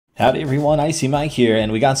Howdy everyone, Icy Mike here,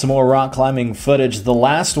 and we got some more rock climbing footage, the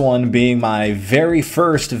last one being my very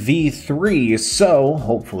first V3, so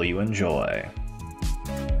hopefully you enjoy.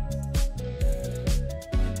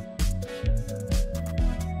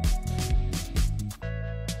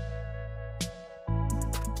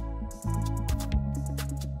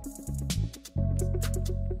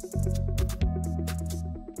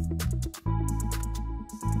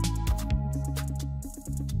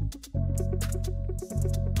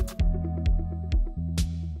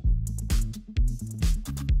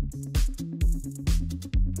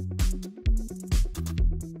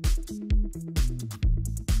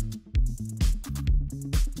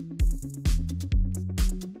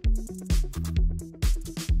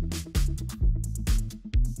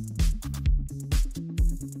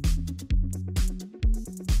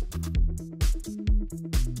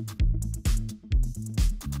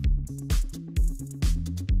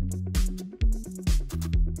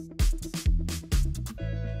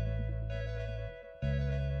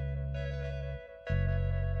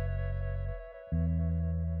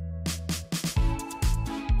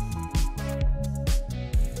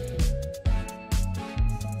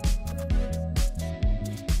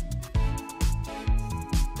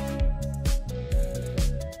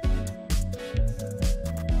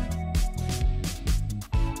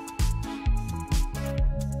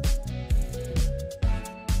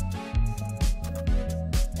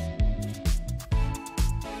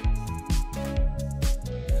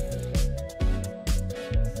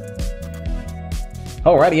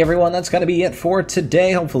 Alrighty everyone, that's going to be it for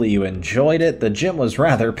today. Hopefully you enjoyed it. The gym was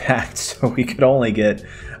rather packed, so we could only get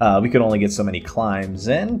so many climbs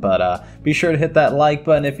in, but be sure to hit that like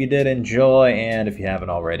button if you did enjoy, and if you haven't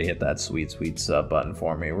already, hit that sweet sub button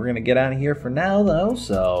for me. We're going to get out of here for now though,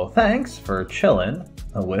 so thanks for chilling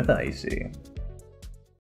with Icy.